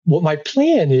what my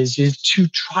plan is to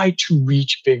try to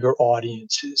reach bigger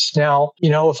audiences. Now,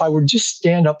 if I were just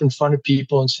stand up in front of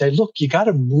people and say, look, you got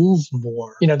to move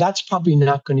more, that's probably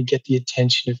not going to get the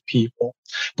attention of people.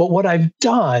 But what I've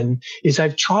done is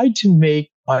I've tried to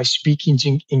make my speaking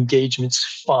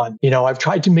engagements fun. I've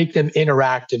tried to make them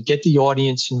interactive, get the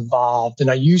audience involved.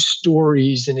 And I use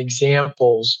stories and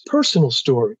examples, personal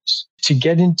stories, to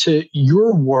get into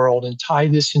your world and tie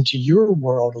this into your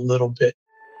world a little bit.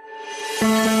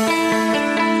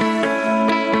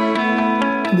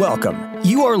 Welcome.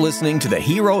 You are listening to the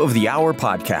Hero of the Hour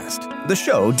podcast, the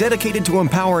show dedicated to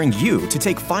empowering you to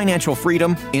take financial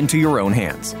freedom into your own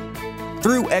hands.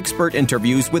 Through expert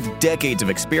interviews with decades of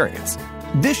experience,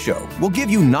 this show will give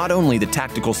you not only the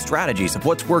tactical strategies of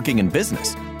what's working in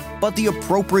business, but the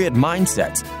appropriate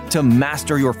mindsets to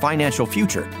master your financial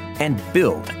future and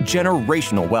build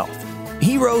generational wealth.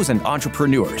 Heroes and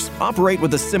entrepreneurs operate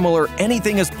with a similar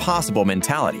anything is possible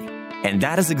mentality, and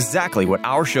that is exactly what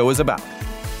our show is about.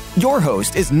 Your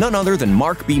host is none other than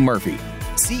Mark B. Murphy,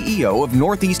 CEO of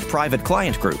Northeast Private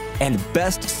Client Group and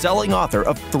best-selling author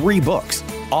of 3 books,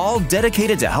 all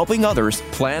dedicated to helping others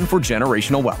plan for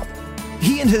generational wealth.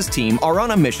 He and his team are on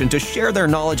a mission to share their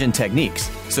knowledge and techniques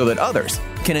so that others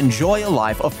can enjoy a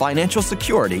life of financial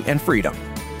security and freedom.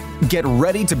 Get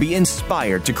ready to be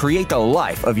inspired to create the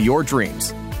life of your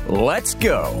dreams. Let's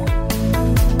go.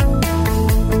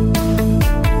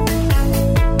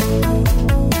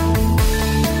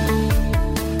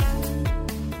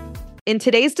 In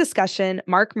today's discussion,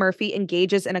 Mark Murphy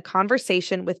engages in a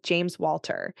conversation with James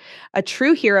Walter, a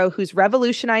true hero who's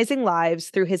revolutionizing lives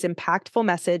through his impactful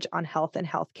message on health and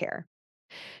healthcare.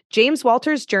 James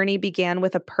Walter's journey began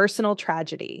with a personal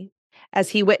tragedy,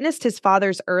 as he witnessed his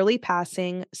father's early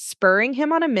passing, spurring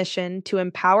him on a mission to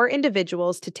empower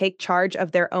individuals to take charge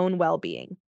of their own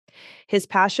well-being. His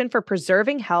passion for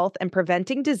preserving health and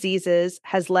preventing diseases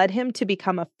has led him to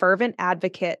become a fervent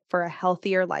advocate for a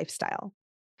healthier lifestyle.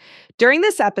 During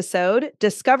this episode,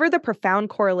 discover the profound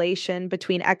correlation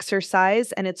between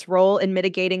exercise and its role in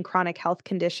mitigating chronic health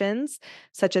conditions,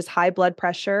 such as high blood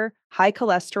pressure, high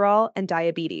cholesterol, and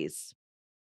diabetes.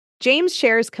 James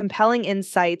shares compelling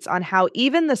insights on how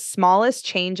even the smallest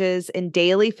changes in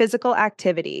daily physical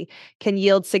activity can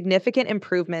yield significant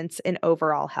improvements in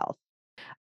overall health.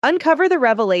 Uncover the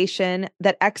revelation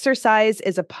that exercise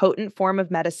is a potent form of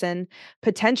medicine,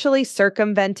 potentially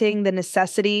circumventing the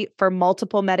necessity for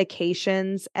multiple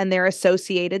medications and their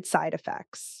associated side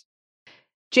effects.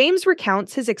 James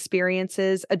recounts his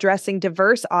experiences addressing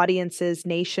diverse audiences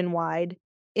nationwide,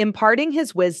 imparting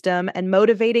his wisdom and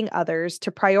motivating others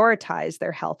to prioritize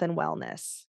their health and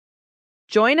wellness.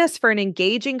 Join us for an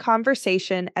engaging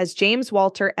conversation as James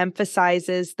Walter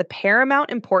emphasizes the paramount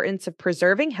importance of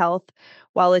preserving health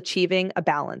while achieving a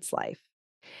balanced life.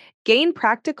 Gain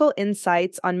practical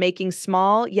insights on making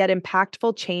small yet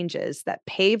impactful changes that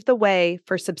pave the way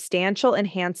for substantial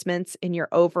enhancements in your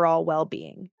overall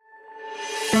well-being.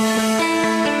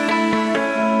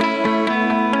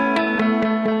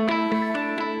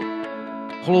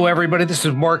 Hello, everybody. This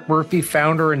is Mark Murphy,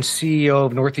 founder and CEO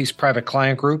of Northeast Private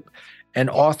Client Group, and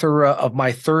author of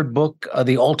my 3rd book,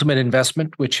 The Ultimate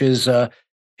Investment, which is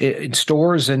in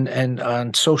stores and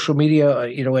on social media,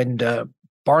 and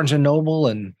Barnes & Noble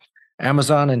and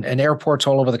Amazon and airports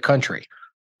all over the country.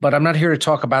 But I'm not here to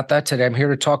talk about that today. I'm here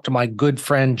to talk to my good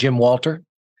friend, Jim Walter.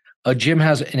 Jim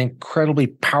has an incredibly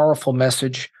powerful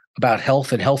message about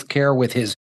health and healthcare with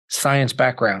his science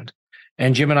background.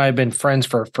 And Jim and I have been friends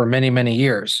for many, many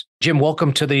years. Jim,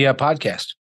 welcome to the podcast.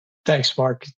 Thanks,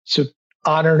 Mark. So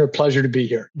honor and a pleasure to be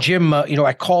here. Jim,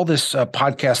 I call this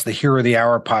podcast the Hero of the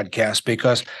Hour podcast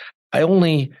because I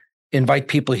only invite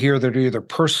people here that are either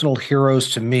personal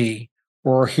heroes to me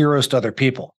or heroes to other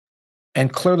people.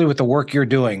 And clearly with the work you're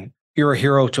doing, you're a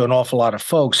hero to an awful lot of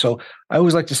folks. So I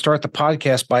always like to start the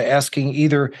podcast by asking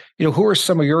either, who are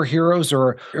some of your heroes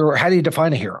or how do you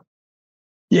define a hero?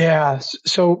 Yeah.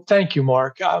 So thank you,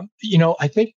 Mark. I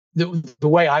think the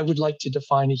way I would like to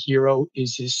define a hero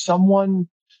is someone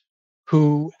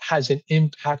who has an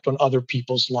impact on other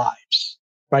people's lives,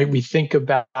 right? We think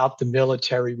about the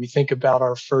military, we think about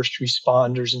our first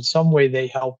responders. In some way, they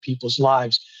help people's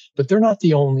lives, but they're not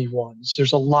the only ones.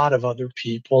 There's a lot of other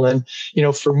people. And,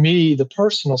 for me, the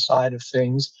personal side of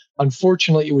things,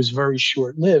 unfortunately, it was very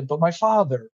short-lived, but my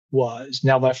father was.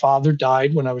 Now, my father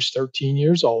died when I was 13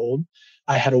 years old.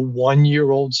 I had a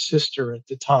 1-year-old sister at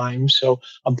the time, so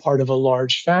I'm part of a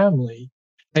large family.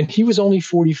 And he was only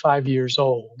 45 years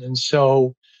old. And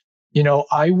so,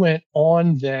 I went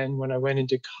on then when I went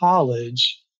into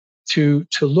college to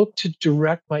look to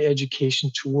direct my education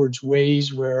towards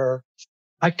ways where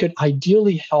I could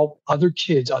ideally help other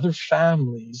kids, other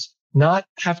families not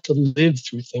have to live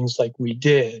through things like we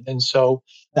did. And so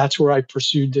that's where I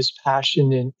pursued this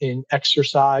passion in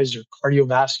exercise or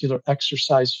cardiovascular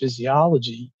exercise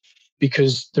physiology,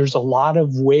 because there's a lot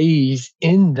of ways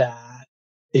in that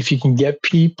if you can get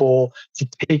people to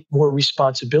take more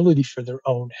responsibility for their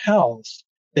own health,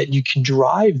 that you can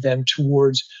drive them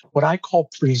towards what I call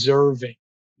preserving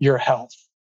your health,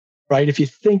 right? If you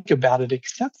think about it,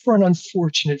 except for an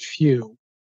unfortunate few,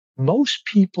 most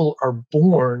people are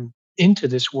born into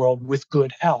this world with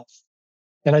good health.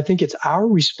 And I think it's our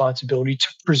responsibility to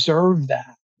preserve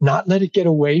that, not let it get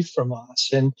away from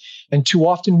us. And too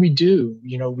often we do,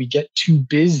 we get too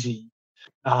busy.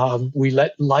 We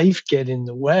let life get in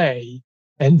the way.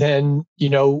 And then,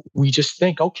 we just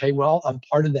think, okay, well, I'm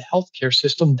part of the healthcare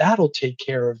system. That'll take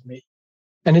care of me.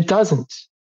 And it doesn't.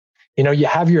 You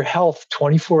have your health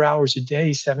 24 hours a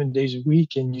day, 7 days a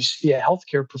week, and you see a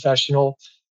healthcare professional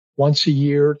once a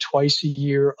year, twice a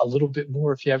year, a little bit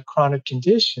more if you have chronic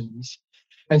conditions.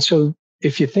 And so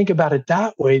if you think about it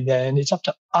that way, then it's up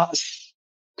to us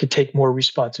to take more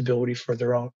responsibility for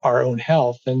our own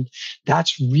health. And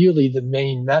that's really the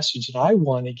main message that I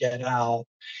want to get out,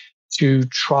 to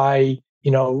try,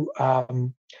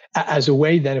 as a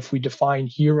way that if we define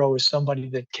hero as somebody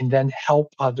that can then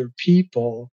help other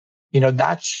people,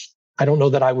 I don't know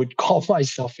that I would call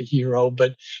myself a hero,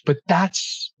 but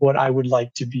that's what I would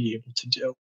like to be able to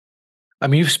do. I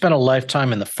mean, you've spent a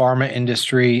lifetime in the pharma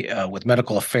industry, with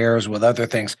medical affairs, with other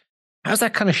things. How's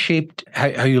that kind of shaped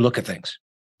how you look at things?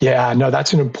 Yeah, no,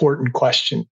 that's an important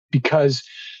question, because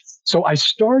so I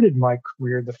started my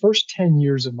career, the first 10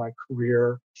 years of my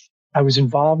career, I was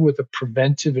involved with a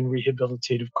preventive and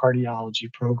rehabilitative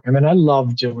cardiology program, and I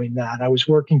loved doing that. I was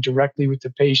working directly with the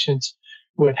patients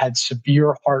who had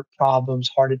severe heart problems,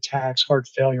 heart attacks, heart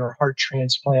failure, heart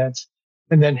transplants,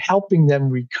 and then helping them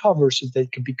recover so they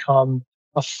could become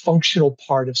a functional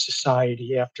part of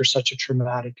society after such a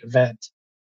traumatic event.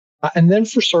 And then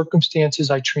for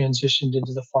circumstances, I transitioned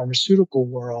into the pharmaceutical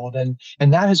world, and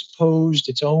that has posed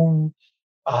its own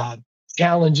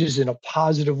challenges in a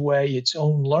positive way, its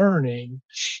own learning.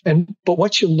 But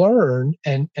what you learn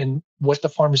and what the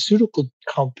pharmaceutical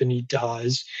company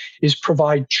does is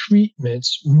provide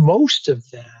treatments, most of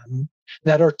them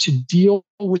that are to deal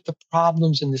with the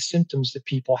problems and the symptoms that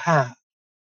people have.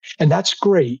 And that's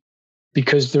great,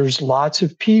 because there's lots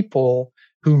of people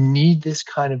who need this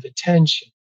kind of attention.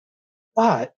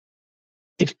 But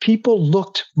if people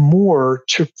looked more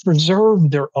to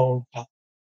preserve their own health,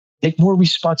 take more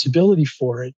responsibility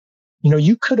for it,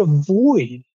 you could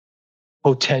avoid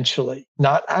potentially,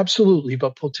 not absolutely,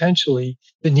 but potentially,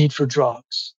 the need for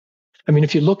drugs. I mean,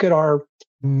 if you look at our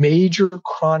major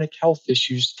chronic health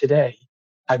issues today,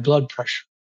 high blood pressure,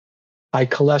 high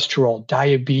cholesterol,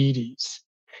 diabetes,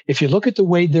 if you look at the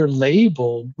way they're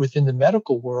labeled within the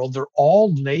medical world, they're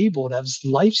all labeled as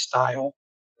lifestyle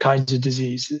kinds of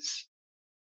diseases.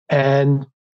 And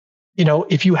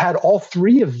if you had all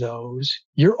three of those,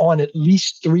 you're on at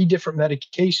least 3 different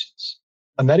medications.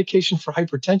 A medication for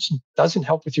hypertension doesn't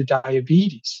help with your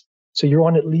diabetes. So you're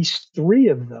on at least 3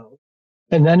 of those.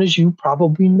 And then, as you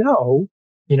probably know,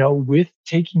 with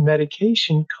taking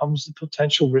medication comes the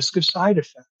potential risk of side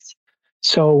effects.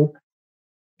 So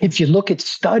if you look at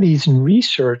studies and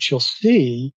research, you'll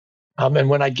see, and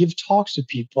when I give talks to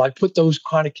people, I put those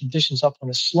chronic conditions up on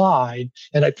a slide,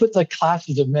 and I put the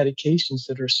classes of medications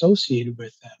that are associated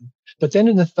with them. But then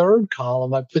in the third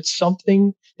column, I put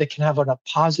something that can have a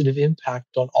positive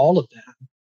impact on all of them,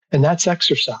 and that's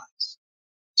exercise.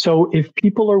 So if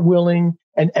people are willing,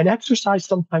 and exercise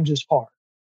sometimes is hard.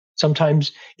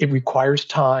 Sometimes it requires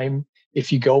time.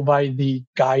 If you go by the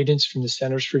guidance from the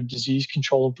Centers for Disease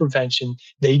Control and Prevention,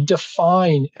 they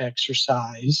define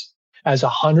exercise as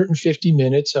 150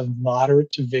 minutes of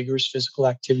moderate to vigorous physical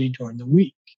activity during the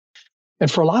week. And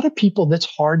for a lot of people, that's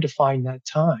hard to find that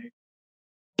time.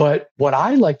 But what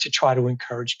I like to try to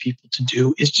encourage people to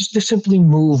do is just to simply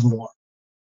move more,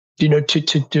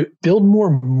 to build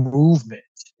more movement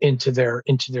into their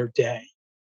day.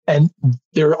 And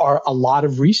there are a lot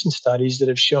of recent studies that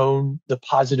have shown the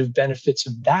positive benefits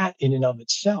of that in and of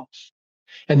itself.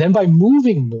 And then by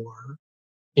moving more,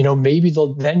 maybe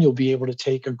then you'll be able to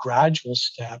take a gradual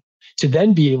step to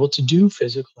then be able to do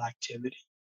physical activity.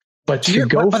 But to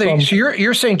go from... So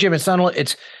you're saying, Jim, it's not,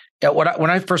 it's, when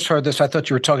I first heard this, I thought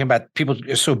you were talking about people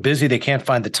are so busy they can't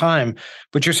find the time.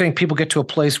 But you're saying people get to a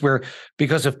place where,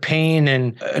 because of pain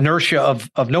and inertia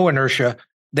of no inertia,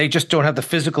 they just don't have the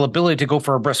physical ability to go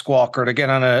for a brisk walk or to get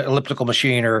on an elliptical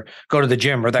machine or go to the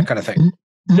gym or that kind of thing.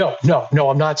 No,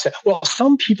 I'm not saying. Well,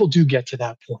 some people do get to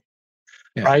that point.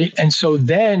 Yeah. right? And so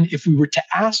then if we were to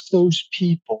ask those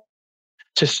people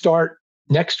to start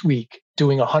next week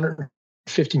doing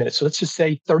 150 minutes, so let's just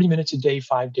say 30 minutes a day,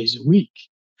 5 days a week,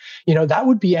 that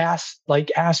would be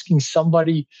like asking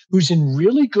somebody who's in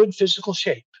really good physical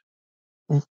shape,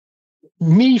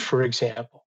 me, for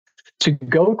example, to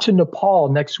go to Nepal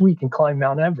next week and climb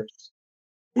Mount Everest.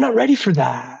 I'm not ready for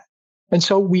that. And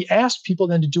so we ask people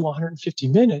then to do 150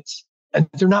 minutes, and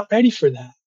they're not ready for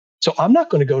that. So I'm not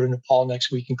going to go to Nepal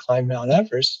next week and climb Mount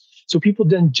Everest. So people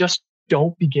then just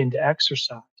don't begin to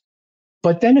exercise.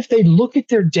 But then if they look at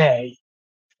their day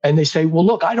and they say, well,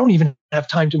 look, I don't even have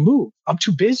time to move. I'm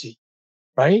too busy,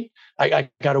 right? I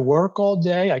got to work all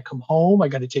day. I come home. I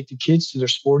got to take the kids to their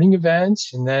sporting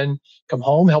events and then come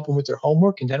home, help them with their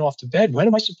homework, and then off to bed. When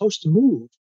am I supposed to move?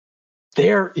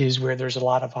 There is where there's a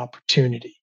lot of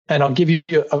opportunity. And I'll give you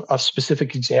a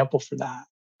specific example for that,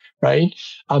 right?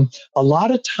 A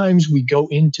lot of times we go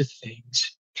into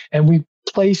things and we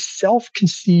place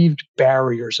self-conceived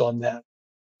barriers on them.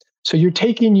 So you're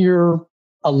taking your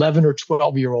 11 or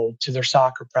 12-year-old to their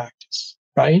soccer practice,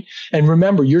 right? And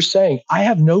remember, you're saying, I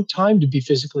have no time to be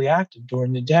physically active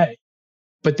during the day.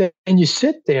 But then you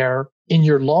sit there in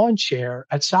your lawn chair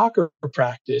at soccer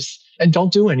practice and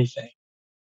don't do anything.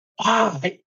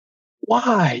 Why?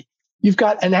 Why? You've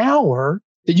got an hour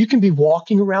that you can be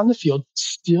walking around the field,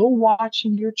 still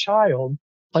watching your child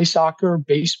play soccer,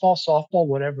 baseball, softball,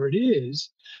 whatever it is.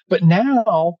 But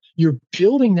now you're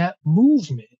building that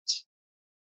movement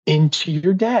into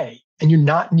your day and you're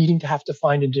not needing to have to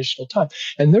find additional time.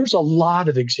 And there's a lot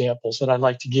of examples that I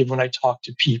like to give when I talk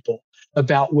to people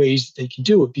about ways that they can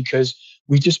do it, because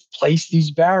we just place these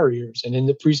barriers. And in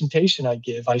the presentation I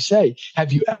give, I say,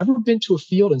 have you ever been to a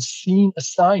field and seen a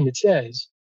sign that says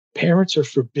parents are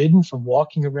forbidden from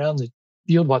walking around the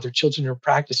field while their children are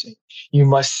practicing? You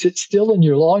must sit still in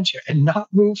your lawn chair and not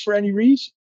move for any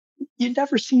reason. You've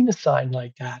never seen a sign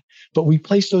like that, but we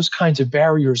place those kinds of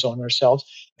barriers on ourselves,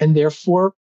 and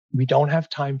therefore we don't have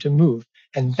time to move.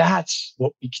 And that's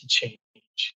what we can change.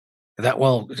 That,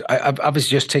 well, obviously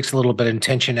just takes a little bit of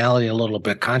intentionality, a little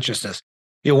bit of consciousness.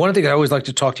 One thing I always like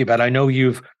to talk to you about, I know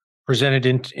you've presented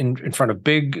in front of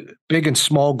big and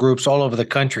small groups all over the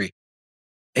country.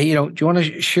 Do you want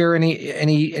to share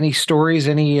any stories,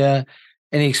 any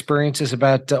experiences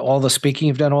about all the speaking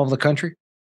you've done all over the country?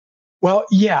 Well,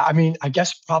 yeah, I mean, I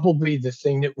guess probably the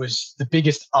thing that was the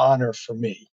biggest honor for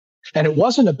me, and it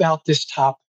wasn't about this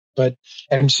topic,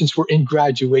 and since we're in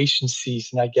graduation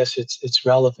season, I guess it's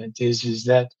relevant, is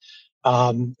that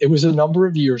it was a number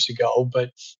of years ago,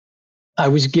 but I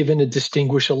was given a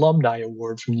Distinguished Alumni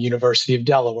Award from the University of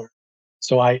Delaware.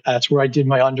 So that's where I did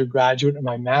my undergraduate and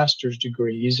my master's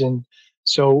degrees. And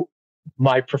so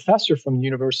my professor from the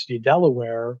University of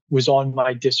Delaware was on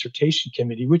my dissertation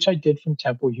committee, which I did from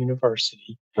Temple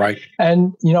University. Right.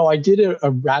 And, I did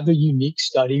a rather unique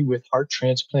study with heart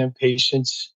transplant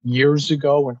patients years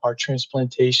ago when heart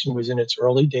transplantation was in its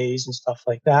early days and stuff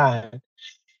like that.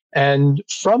 And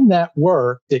from that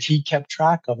work that he kept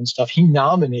track of and stuff, he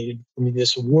nominated for me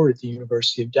this award at the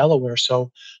University of Delaware. So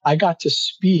I got to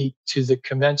speak to the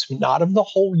commencement, not of the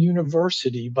whole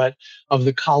university, but of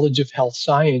the College of Health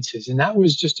Sciences. And that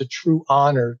was just a true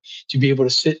honor to be able to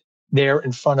sit there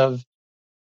in front of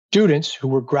students who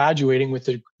were graduating with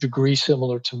a degree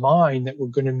similar to mine that were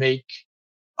going to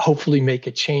hopefully make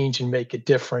a change and make a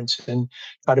difference and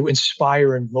try to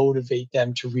inspire and motivate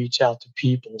them to reach out to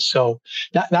people. So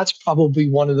that's probably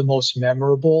one of the most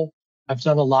memorable. I've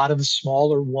done a lot of the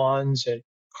smaller ones at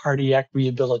cardiac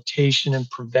rehabilitation and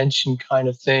prevention kind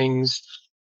of things.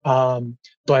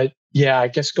 But yeah, I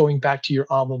guess going back to your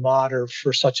alma mater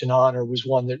for such an honor was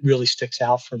one that really sticks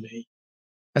out for me.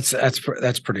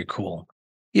 That's pretty cool.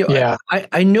 Yeah.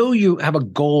 I know you have a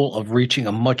goal of reaching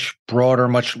a much broader,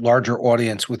 much larger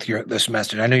audience with this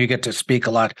message. I know you get to speak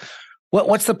a lot.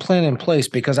 What's the plan in place?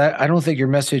 Because I don't think your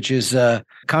message is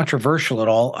controversial at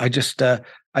all. I just I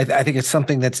think it's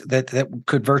something that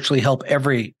could virtually help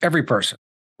every person.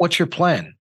 What's your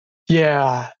plan?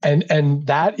 Yeah, and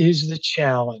that is the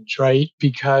challenge, right?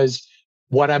 Because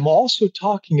what I'm also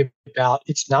talking about,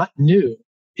 it's not new.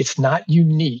 It's not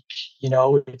unique,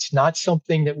 it's not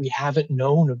something that we haven't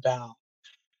known about.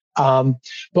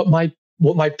 But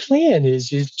what my plan is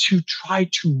to try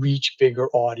to reach bigger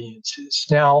audiences.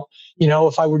 Now,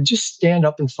 if I would just stand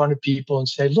up in front of people and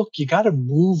say, look, you got to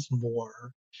move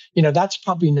more, that's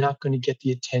probably not going to get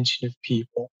the attention of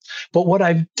people. But what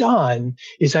I've done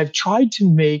is I've tried to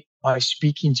make my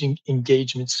speaking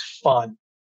engagements fun.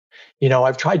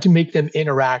 I've tried to make them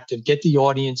interactive, get the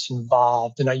audience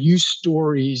involved, and I use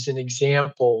stories and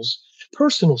examples,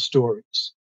 personal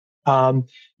stories, Um,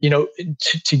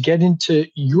 to get into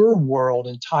your world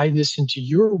and tie this into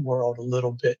your world a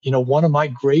little bit, one of my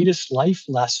greatest life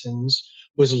lessons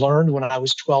was learned when I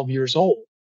was 12 years old.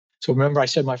 So remember, I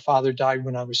said my father died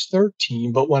when I was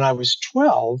 13, but when I was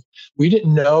 12, we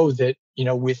didn't know that,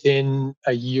 within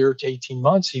a year to 18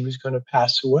 months, he was going to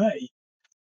pass away.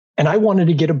 And I wanted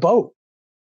to get a boat,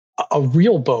 a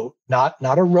real boat, not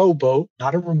a rowboat,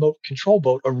 not a remote control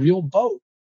boat, a real boat.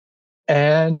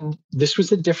 And this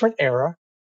was a different era,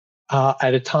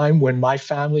 at a time when my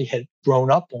family had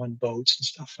grown up on boats and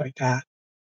stuff like that.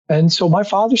 And so my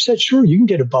father said, sure, you can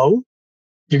get a boat.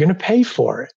 You're going to pay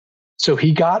for it. So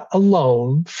he got a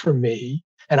loan for me,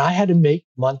 and I had to make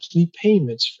monthly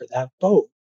payments for that boat.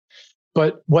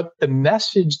 But what the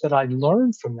message that I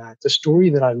learned from that, the story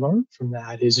that I learned from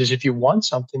that is if you want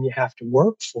something, you have to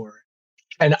work for it.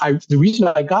 And the reason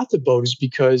I got the boat is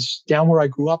because down where I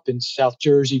grew up in South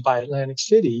Jersey by Atlantic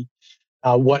City,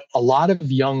 what a lot of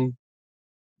young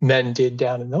men did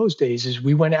down in those days is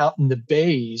we went out in the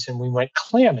bays and we went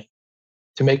clamming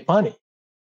to make money.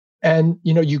 And,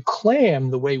 you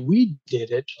clam the way we did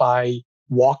it by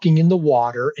walking in the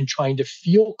water and trying to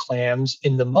feel clams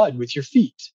in the mud with your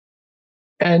feet.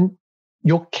 And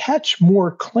you'll catch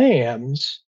more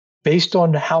clams based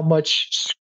on how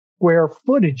much square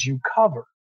footage you cover.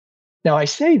 Now, I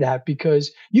say that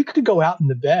because you could go out in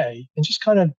the bay and just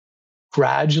kind of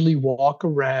gradually walk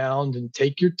around and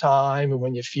take your time. And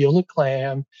when you feel a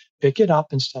clam, pick it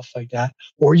up and stuff like that.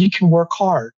 Or you can work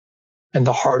hard. And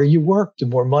the harder you work, the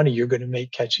more money you're going to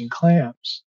make catching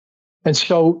clams. And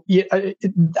so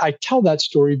I tell that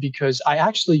story because I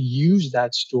actually use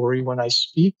that story when I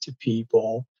speak to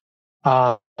people,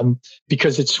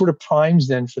 because it sort of primes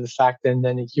them for the fact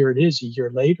then here it is a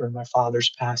year later and my father's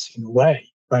passing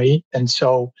away, right? And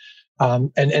so,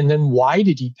 and then why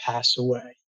did he pass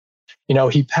away?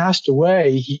 He passed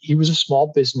away, he was a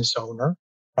small business owner.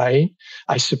 Right.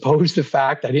 I suppose the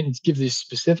fact, I didn't give this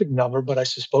specific number, but I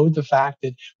suppose the fact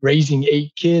that raising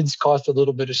 8 kids caused a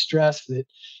little bit of stress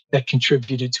that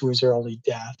contributed to his early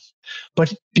death.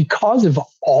 But because of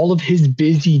all of his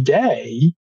busy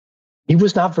day, he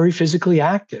was not very physically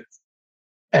active.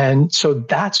 And so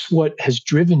that's what has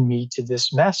driven me to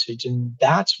this message. And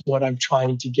that's what I'm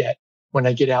trying to get when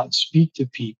I get out and speak to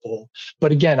people.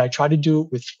 But again, I try to do it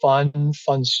with fun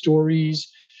stories,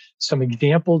 some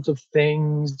examples of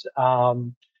things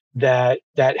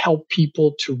that help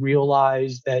people to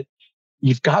realize that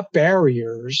you've got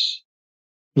barriers,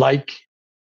 like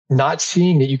not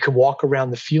seeing that you can walk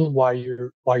around the field while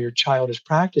your child is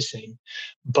practicing,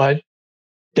 but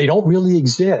they don't really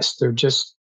exist. They're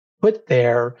just put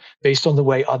there based on the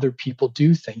way other people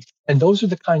do things. And those are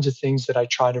the kinds of things that I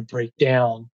try to break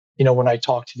down, when I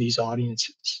talk to these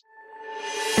audiences.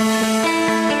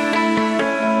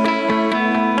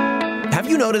 Have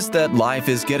you noticed that life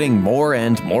is getting more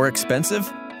and more expensive?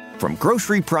 From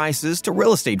grocery prices to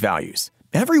real estate values,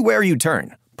 everywhere you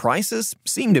turn, prices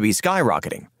seem to be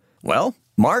skyrocketing. Well,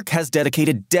 Mark has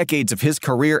dedicated decades of his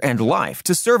career and life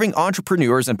to serving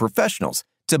entrepreneurs and professionals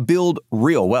to build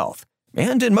real wealth,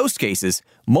 and in most cases,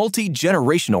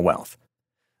 multi-generational wealth.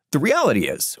 The reality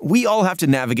is, we all have to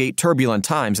navigate turbulent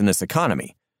times in this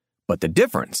economy, but the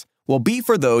difference will be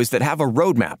for those that have a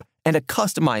roadmap and a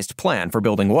customized plan for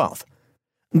building wealth.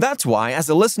 That's why, as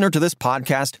a listener to this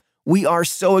podcast, we are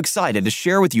so excited to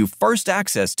share with you first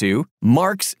access to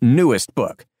Mark's newest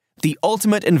book, The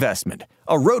Ultimate Investment,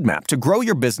 a roadmap to grow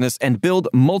your business and build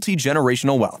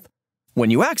multi-generational wealth. When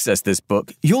you access this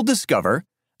book, you'll discover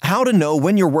how to know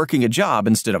when you're working a job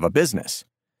instead of a business.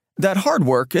 That hard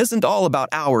work isn't all about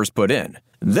hours put in.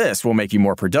 This will make you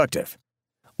more productive.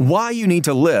 Why you need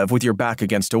to live with your back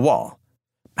against a wall.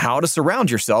 How to surround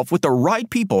yourself with the right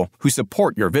people who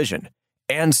support your vision.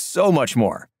 And so much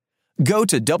more. Go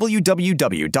to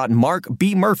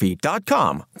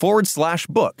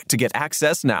www.markbmurphy.com/book to get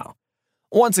access now.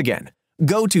 Once again,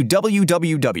 go to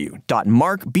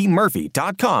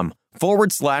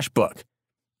www.markbmurphy.com/book.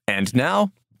 And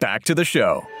now, back to the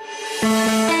show.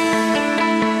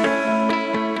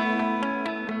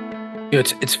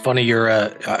 It's funny.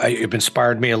 You've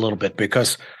inspired me a little bit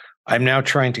because I'm now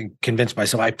trying to convince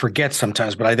myself. I forget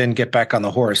sometimes, but I then get back on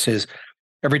the horse. Is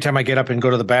every time I get up and go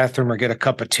to the bathroom or get a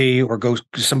cup of tea or go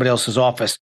to somebody else's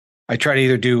office, I try to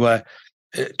either do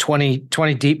 20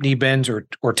 deep knee bends or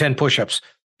 10 push-ups.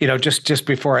 Just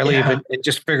before I leave, and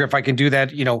just figure if I can do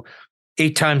that,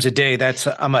 8 times a day.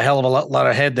 I'm a hell of a lot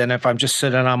ahead than if I'm just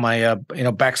sitting on my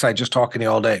backside just talking to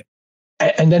you all day.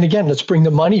 And then again, let's bring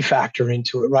the money factor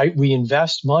into it, right? We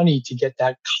invest money to get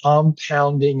that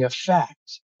compounding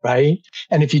effect, right?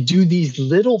 And if you do these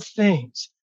little things,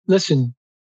 listen,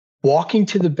 walking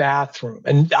to the bathroom.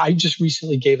 And I just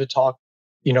recently gave a talk,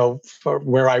 for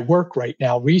where I work right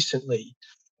now recently.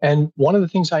 And one of the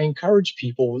things I encourage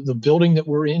people, the building that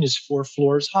we're in is 4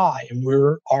 floors high, and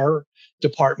our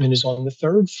department is on the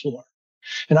 3rd floor.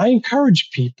 And I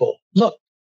encourage people, look,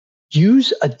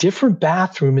 use a different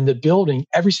bathroom in the building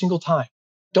every single time.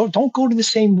 Don't go to the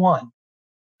same one.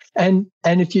 And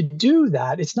if you do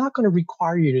that, it's not going to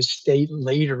require you to stay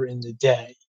later in the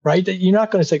day, right? That you're not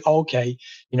going to say, oh, okay,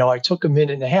 I took a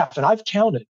minute and a half, and I've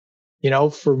counted,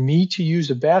 for me to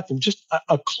use a bathroom, just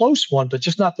a close one, but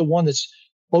just not the one that's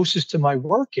closest to my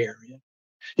work area.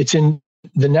 It's in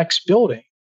the next building.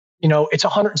 It's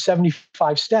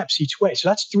 175 steps each way. So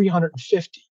that's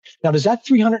 350. Now, does that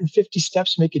 350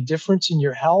 steps make a difference in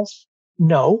your health?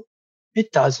 No,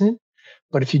 it doesn't.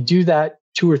 But if you do that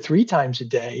 2 or 3 times a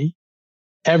day,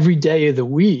 every day of the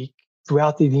week,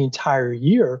 throughout the entire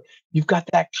year, you've got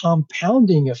that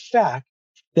compounding effect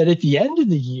that at the end of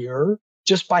the year,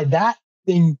 just by that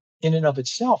thing in and of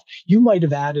itself, you might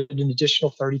have added an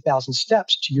additional 30,000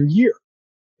 steps to your year.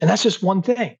 And that's just one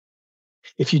thing.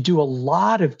 If you do a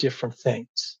lot of different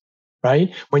things,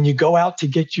 right? When you go out to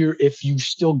get if you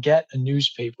still get a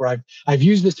newspaper, I've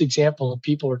used this example and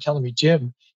people are telling me,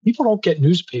 Jim, people don't get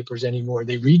newspapers anymore.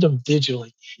 They read them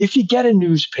digitally. If you get a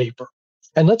newspaper,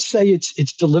 and let's say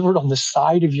it's delivered on the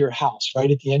side of your house,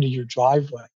 right at the end of your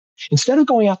driveway, instead of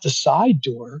going out the side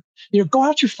door, go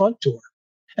out your front door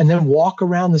and then walk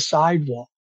around the sidewalk.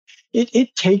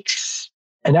 It takes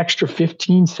an extra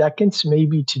 15 seconds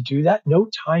maybe to do that, no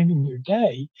time in your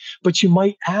day, but you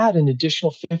might add an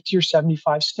additional 50 or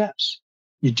 75 steps.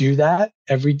 You do that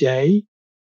every day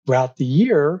throughout the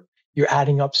year, you're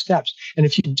adding up steps. And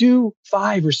if you do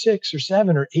 5 or 6 or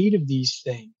 7 or 8 of these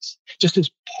things, just as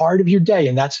part of your day,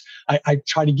 and that's, I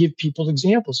try to give people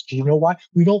examples, because you know why?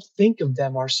 We don't think of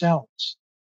them ourselves.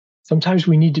 Sometimes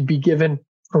we need to be given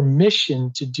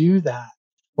permission to do that.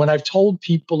 When I've told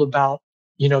people about,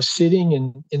 sitting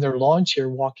in their lawn chair,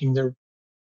 walking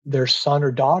their son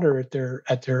or daughter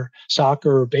at their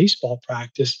soccer or baseball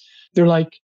practice, they're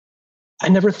like, I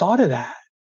never thought of that.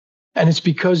 And it's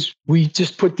because we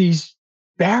just put these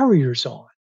barriers on.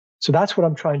 So that's what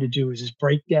I'm trying to do is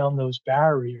break down those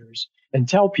barriers and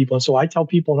tell people. And so I tell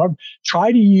people,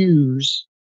 try to use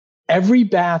every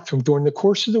bathroom during the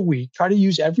course of the week. Try to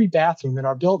use every bathroom in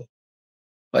our building.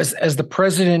 As the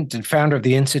president and founder of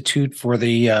the Institute for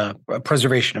the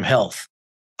Preservation of Health,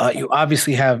 you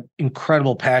obviously have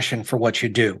incredible passion for what you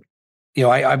do.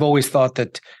 I've always thought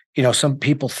that, some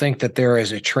people think that there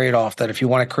is a trade-off, that if you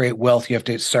want to create wealth, you have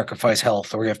to sacrifice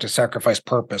health, or you have to sacrifice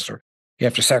purpose, or you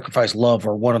have to sacrifice love,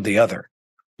 or one or the other.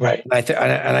 Right.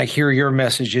 And I hear your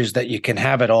message is that you can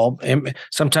have it all. And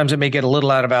sometimes it may get a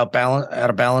little out of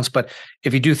balance, but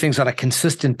if you do things on a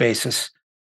consistent basis,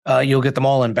 you'll get them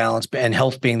all in balance, and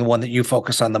health being the one that you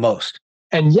focus on the most.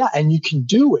 And and you can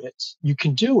do it. You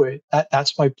can do it.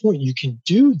 That's my point. You can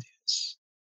do this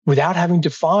without having to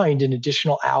find an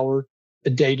additional hour a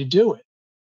day to do it.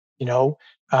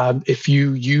 If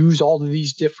you use all of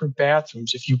these different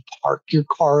bathrooms, if you park your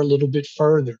car a little bit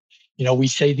further, we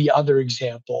say the other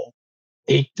example,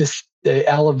 take the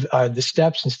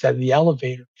steps instead of the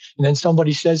elevator. And then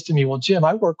somebody says to me, well, Jim,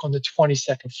 I work on the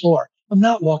 22nd floor. I'm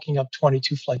not walking up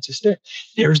 22 flights of stairs.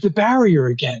 There's the barrier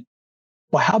again.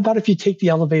 Well, how about if you take the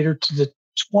elevator to the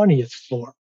 20th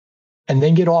floor and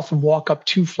then get off and walk up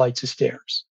 2 flights of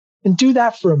stairs, and do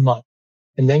that for a month,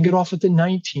 and then get off at the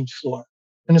 19th floor?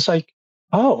 And it's like,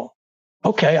 oh,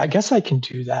 okay, I guess I can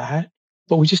do that.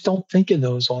 But we just don't think of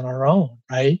those on our own,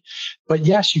 right? But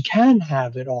yes, you can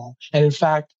have it all. And in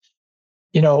fact,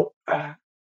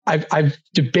 I've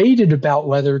debated about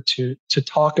whether to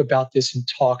talk about this in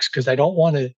talks, because I don't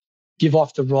want to give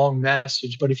off the wrong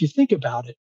message. But if you think about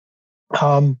it,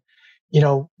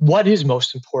 what is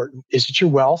most important? Is it your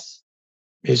wealth?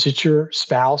 Is it your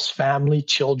spouse, family,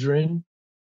 children?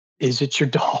 Is it your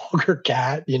dog or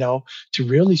cat, to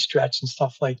really stretch and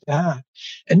stuff like that?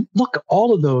 And look,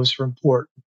 all of those are important,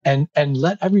 and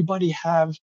let everybody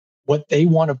have what they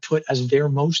want to put as their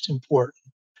most important.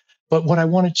 But what I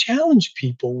want to challenge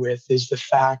people with is the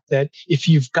fact that if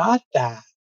you've got that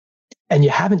and you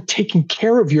haven't taken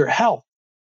care of your health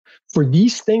for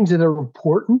these things that are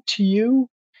important to you,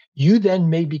 you then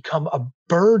may become a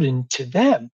burden to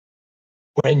them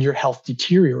when your health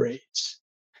deteriorates,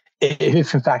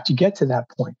 if in fact you get to that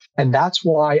point. And that's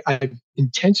why I've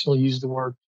intentionally used the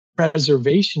word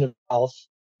preservation of health,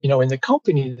 in the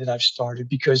company that I've started,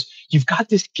 because you've got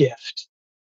this gift.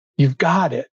 You've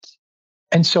got it.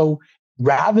 And so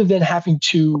rather than having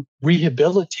to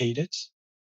rehabilitate it,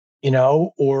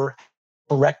 or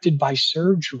corrected by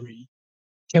surgery,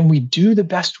 can we do the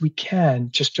best we can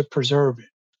just to preserve it?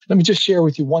 Let me just share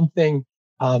with you one thing.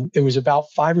 It was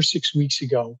about 5 or 6 weeks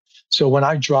ago. So when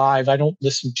I drive, I don't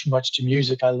listen too much to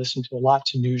music. I listen to a lot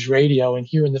to news radio. And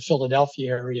here in the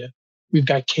Philadelphia area, we've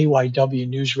got KYW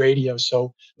News Radio.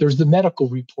 So there's the medical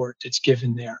report that's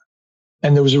given there.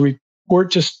 And there was a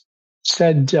report just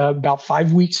said about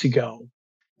 5 weeks ago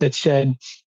that said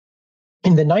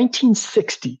in the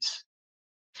 1960s,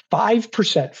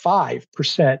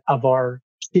 5% of our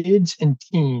kids and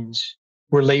teens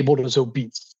were labeled as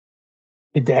obese.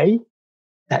 Today,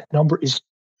 that number is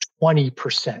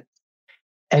 20%.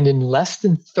 And in less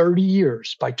than 30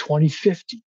 years, by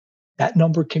 2050, that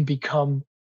number can become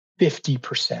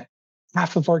 50%.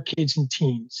 Half of our kids and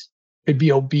teens could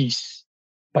be obese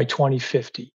by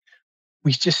 2050.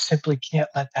 We just simply can't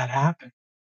let that happen.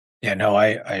 Yeah, no,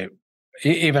 I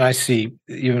see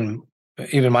even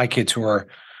my kids who are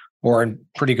in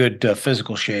pretty good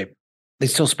physical shape. They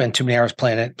still spend too many hours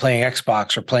playing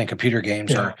Xbox or playing computer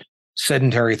games or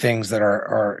sedentary things that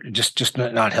are just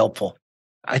not helpful.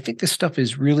 I think this stuff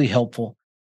is really helpful.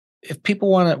 If people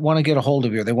want to get a hold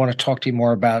of you, or they want to talk to you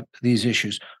more about these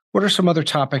issues, what are some other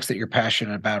topics that you're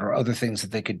passionate about, or other things that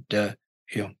they could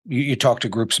you talk to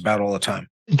groups about all the time?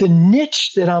 The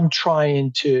niche that I'm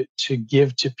trying to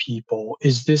give to people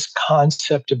is this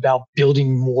concept about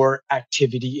building more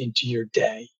activity into your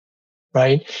day,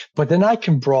 right? But then I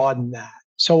can broaden that.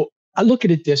 So I look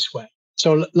at it this way.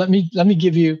 So let me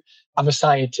give you. I'm a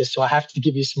scientist, so I have to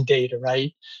give you some data,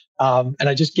 right? And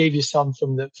I just gave you some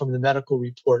from the medical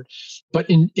report. But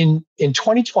in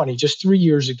 2020, just 3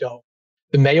 years ago,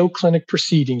 the Mayo Clinic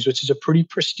Proceedings, which is a pretty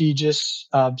prestigious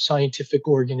scientific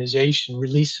organization,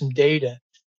 released some data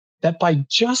that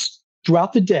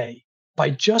throughout the day, by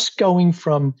just going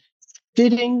from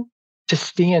sitting to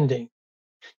standing,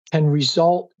 can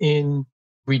result in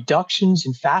reductions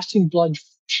in fasting blood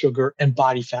sugar and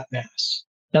body fat mass.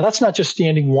 Now, that's not just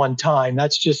standing one time.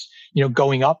 That's just,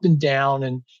 going up and down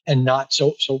and not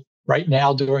so right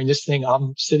now during this thing,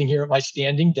 I'm sitting here at my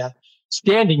standing desk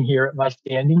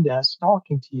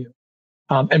talking to you.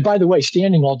 And by the way,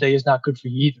 standing all day is not good for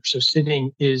you either. So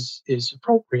sitting is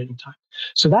appropriate in time.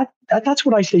 So that's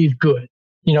what I say is good,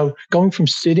 going from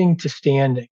sitting to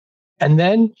standing. And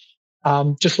then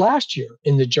just last year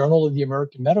in the Journal of the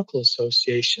American Medical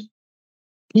Association,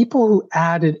 people who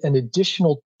added an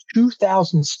additional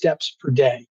 2,000 steps per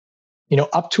day,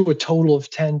 up to a total of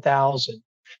 10,000.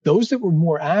 Those that were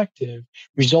more active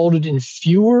resulted in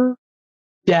fewer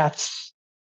deaths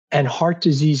and heart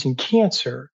disease and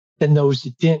cancer than those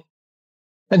that didn't.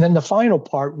 And then the final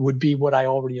part would be what I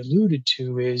already alluded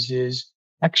to is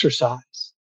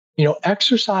exercise.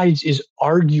 Exercise is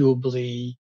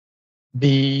arguably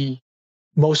the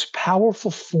most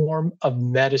powerful form of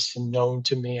medicine known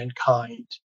to mankind.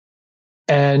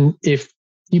 And if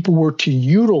people were to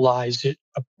utilize it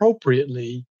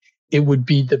appropriately, it would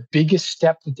be the biggest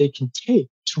step that they can take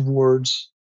towards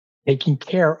taking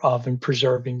care of and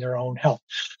preserving their own health.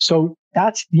 So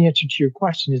that's the answer to your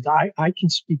question, is I can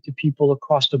speak to people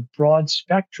across a broad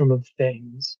spectrum of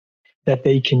things that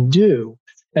they can do.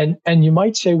 And you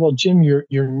might say, well, Jim, your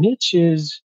niche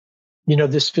is,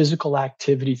 this physical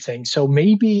activity thing. So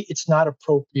maybe it's not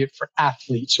appropriate for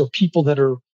athletes or people that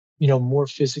are, more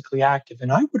physically active.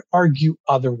 And I would argue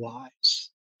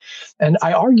otherwise. And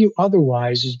I argue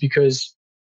otherwise is because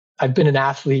I've been an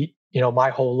athlete, my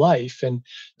whole life. And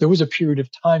there was a period of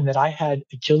time that I had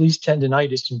Achilles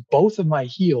tendonitis in both of my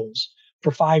heels for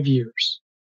 5 years,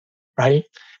 right?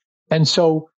 And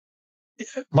so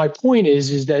my point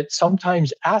is that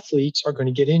sometimes athletes are going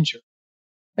to get injured.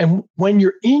 And when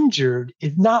you're injured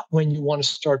is not when you want to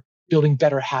start building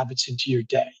better habits into your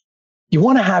day. You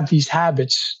want to have these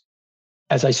habits,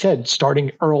 as I said,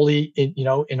 starting early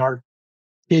in our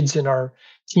kids and our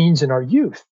teens and our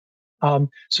youth.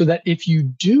 So that if you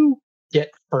do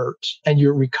get hurt and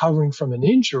you're recovering from an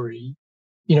injury,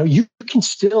 you can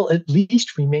still at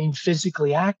least remain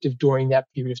physically active during that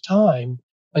period of time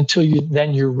until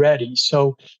you're ready.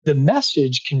 So the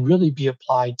message can really be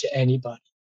applied to anybody.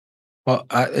 Well,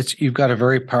 you've got a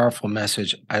very powerful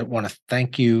message. I want to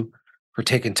thank you for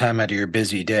taking time out of your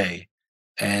busy day.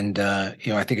 And,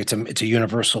 I think it's a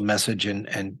universal message,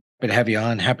 and to have you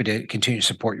on, happy to continue to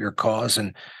support your cause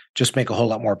and just make a whole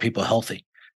lot more people healthy.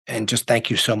 And just thank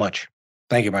you so much.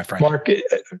 Thank you, my friend. Mark,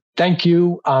 thank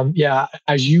you.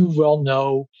 As you well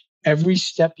know, every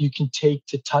step you can take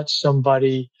to touch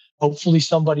somebody, hopefully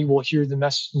somebody will hear the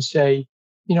message and say,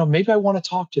 maybe I want to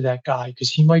talk to that guy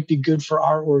because he might be good for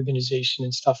our organization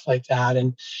and stuff like that.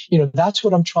 And, that's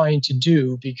what I'm trying to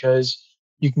do, because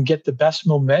you can get the best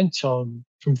momentum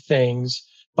from things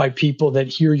by people that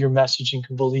hear your message and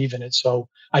can believe in it. So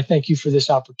I thank you for this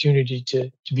opportunity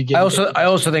to begin. I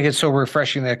also think it's so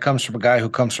refreshing that it comes from a guy who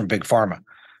comes from big pharma,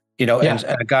 and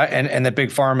a guy and the big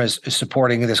pharma is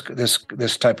supporting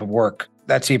this type of work.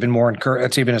 That's even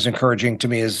as encouraging to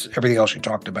me as everything else you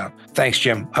talked about. Thanks,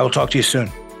 Jim. I will talk to you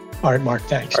soon. All right, Mark.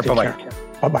 Thanks. All right,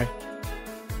 bye-bye. Bye-bye.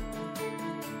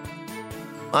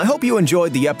 I hope you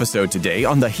enjoyed the episode today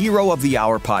on the Hero of the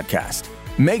Hour podcast.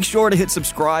 Make sure to hit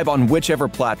subscribe on whichever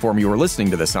platform you are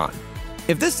listening to this on.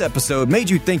 If this episode made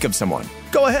you think of someone,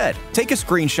 go ahead, take a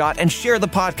screenshot and share the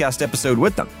podcast episode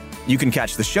with them. You can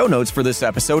catch the show notes for this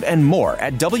episode and more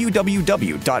at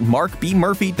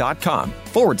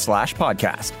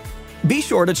www.markbmurphy.com/podcast. Be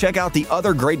sure to check out the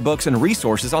other great books and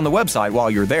resources on the website while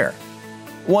you're there.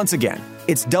 Once again,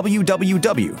 it's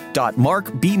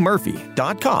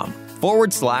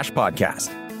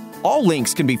www.markbmurphy.com/podcast. All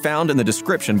links can be found in the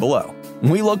description below.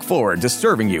 We look forward to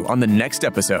serving you on the next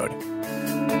episode.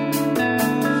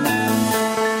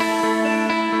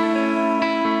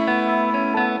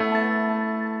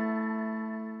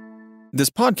 This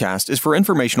podcast is for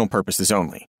informational purposes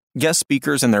only. Guest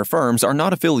speakers and their firms are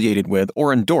not affiliated with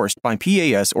or endorsed by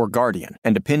PAS or Guardian,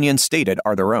 and opinions stated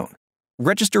are their own.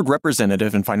 Registered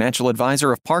representative and financial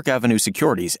advisor of Park Avenue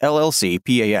Securities, LLC,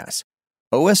 PAS.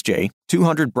 OSJ,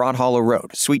 200 Broad Hollow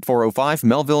Road, Suite 405,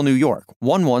 Melville, New York,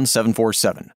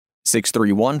 11747,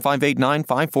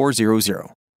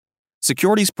 631-589-5400.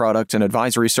 Securities products and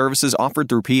advisory services offered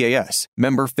through PAS,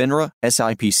 member FINRA,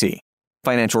 SIPC.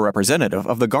 Financial representative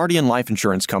of the Guardian Life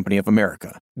Insurance Company of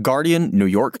America, Guardian, New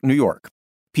York, New York.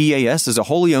 PAS is a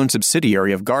wholly owned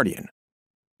subsidiary of Guardian.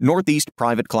 Northeast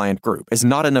Private Client Group is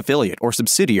not an affiliate or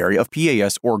subsidiary of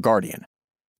PAS or Guardian.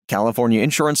 California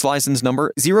Insurance License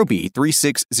Number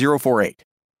 0B36048.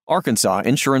 Arkansas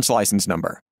Insurance License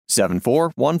Number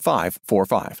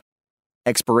 741545.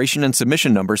 Expiration and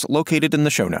submission numbers located in the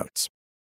show notes.